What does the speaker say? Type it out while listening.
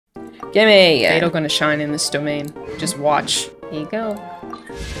Gimme! Beidou gonna shine in this domain. Just watch. Here you go.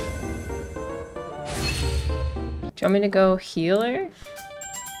 Do you want me to go healer?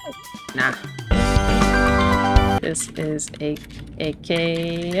 Nah. This is a AK.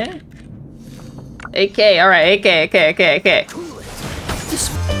 AK, alright, AK.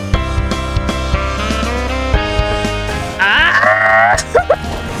 Ah!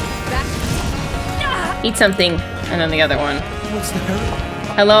 Eat something. And then the other one. What's the hurry?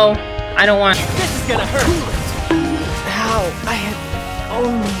 Hello? I don't want. This is gonna hurt! Ow! I had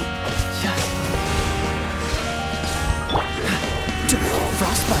only just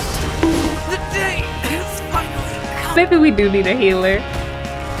frostbite. The day is finally come. Maybe we do need a healer.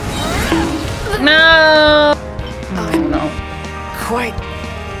 No! I'm no. Quite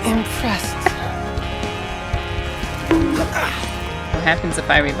impressed. What happens if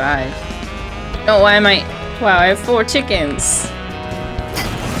I revive? No, why am I? Wow, I have 4 chickens.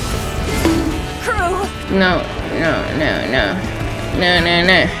 No.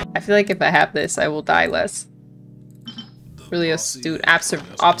 I feel like if I have this, I will die less. Really astute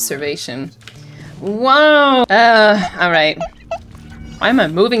observation. Whoa! Alright. Why am I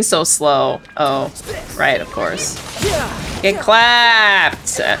moving so slow? Oh, right, of course. Get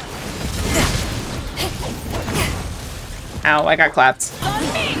clapped! Ow, I got clapped.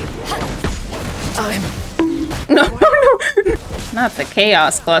 No. Not the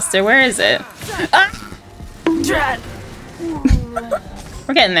chaos cluster, where is it? Ah!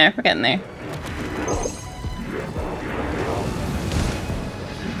 We're getting there.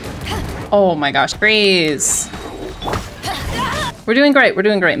 Oh my gosh, freeze! We're doing great,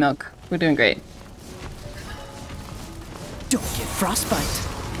 Milk. We're doing great. Don't get frostbite.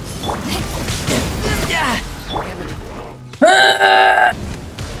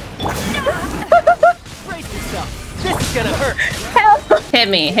 Brace yourself. This is gonna hurt. Help! Hit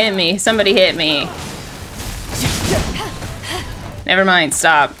me. Somebody hit me. Never mind,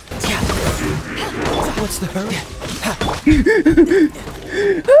 stop. What's the hurry? Help me!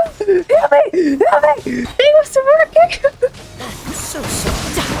 It was working! So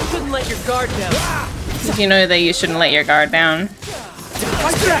sorry. Couldn't let your guard down. If you know that you shouldn't let your guard down.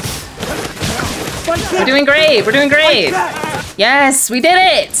 We're doing great! Yes, we did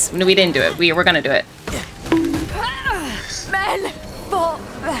it! No, we didn't do it. We're gonna do it. Men, fall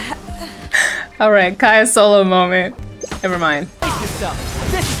back. Alright, Kaya solo moment. Never mind.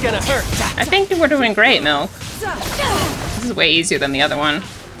 This is gonna hurt. I think we're doing great, Milk. This is way easier than the other one.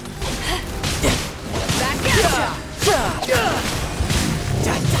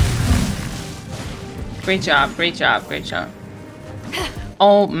 Great job.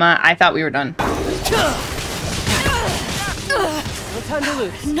 Oh my, I thought we were done. No time to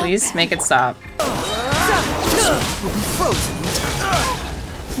lose. Please make it stop.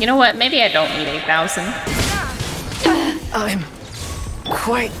 You know what? Maybe I don't need 8,000. I'm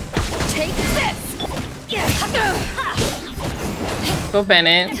quite. Take this. Go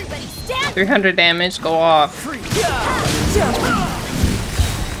Bennett. 300 damage, go off.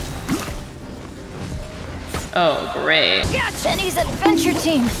 Oh, great. Benny's adventure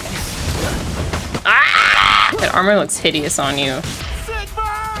team. Ah! That armor looks hideous on you.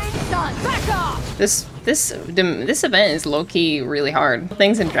 Back off. This event is low-key really hard.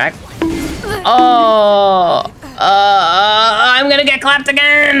 Things in drag. Oh, I'm gonna get clapped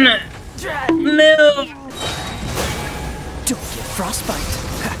again. Move. Don't get frostbite.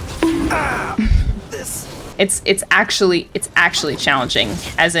 It's actually challenging.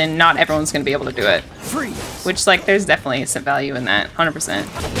 As in, not everyone's gonna be able to do it. Which, like, there's definitely some value in that. 100%.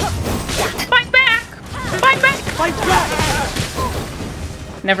 Fight back! Fight back! Fight back!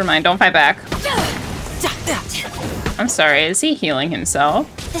 Never mind. Don't fight back. I'm sorry. Is he healing himself?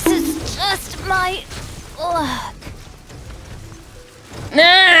 This is just my luck.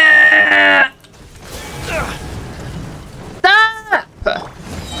 Nah! Stop!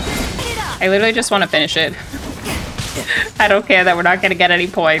 I literally just want to finish it. I don't care that we're not gonna get any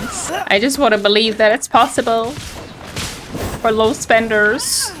points. I just want to believe that it's possible. For low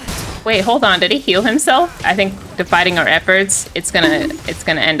spenders. Wait, hold on. Did he heal himself? I think dividing our efforts, it's gonna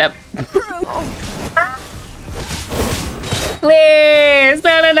end up. Please!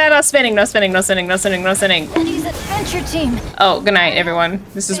 No spinning. Benny's adventure team. Oh, good night, everyone.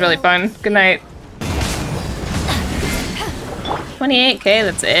 This is really fun. Good night. 28k,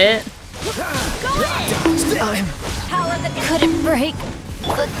 that's it. Power that couldn't break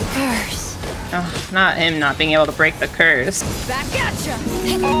the curse. Oh, not him not being able to break the curse. Back at ya.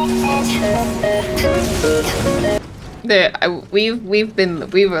 We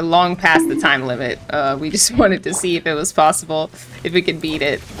were long past the time limit. We just wanted to see if it was possible, if we could beat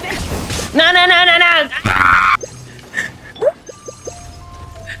it. No!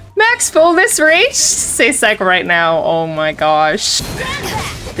 Max fullness reach? Say sec right now. Oh my gosh.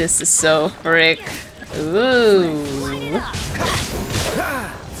 This is so frick. Ooh.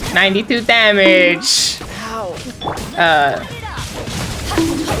 92 damage.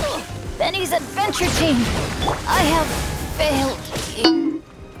 Benny's adventure team. I have failed you.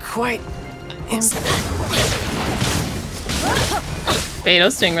 Quite.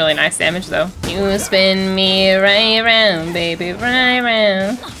 Beidou's doing really nice damage though. You spin me right around, baby, right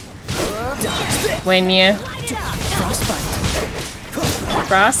around. When you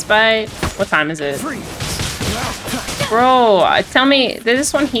frostbite. What time is it? Bro, tell me, did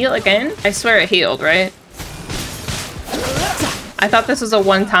this one heal again? I swear it healed, right? I thought this was a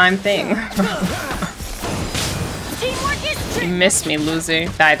one-time thing. You missed me, loser.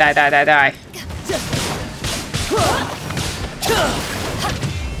 Die.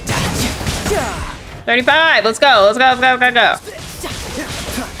 35! Let's go!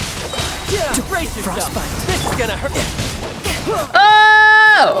 Brace yourself. This is gonna hurt.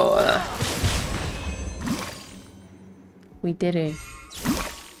 Oh! We did it.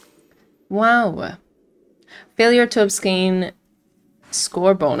 Wow. Failure to obtain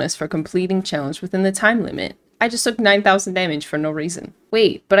score bonus for completing challenge within the time limit. I just took 9,000 damage for no reason.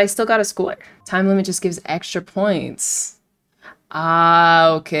 Wait, but I still got a score. Time limit just gives extra points. Ah,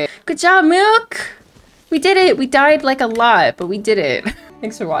 okay. Good job, Milk! We did it! We died like a lot, but we did it.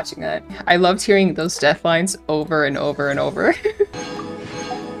 Thanks for watching that. I loved hearing those death lines over and over and over.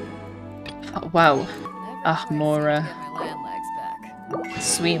 Oh, wow. Ah, Mora.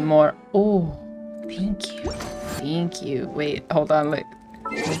 Sweet Mora. Oh, thank you. Thank you. Wait, hold on. Wait.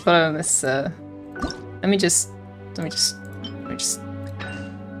 Let's put on this, Let me just...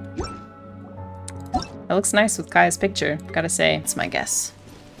 That looks nice with Kaya's picture, gotta say. It's my guess.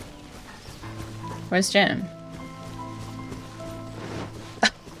 Where's Jen?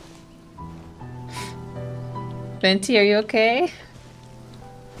 Venti, are you okay?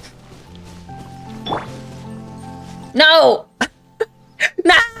 No!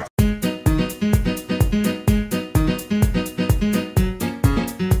 No!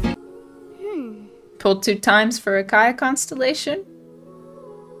 Pulled 2 times for a Kaya constellation.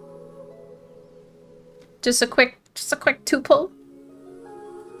 Just a quick 2 pull.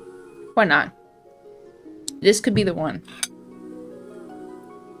 Why not? This could be the one.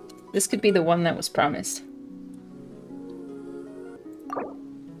 This could be the one that was promised.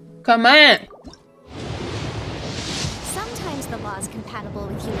 Come on! Sometimes the law is compatible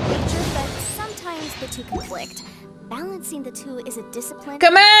with human nature, but sometimes the two conflict. Balancing the two is a discipline.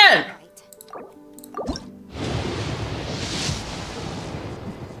 Come on! Right.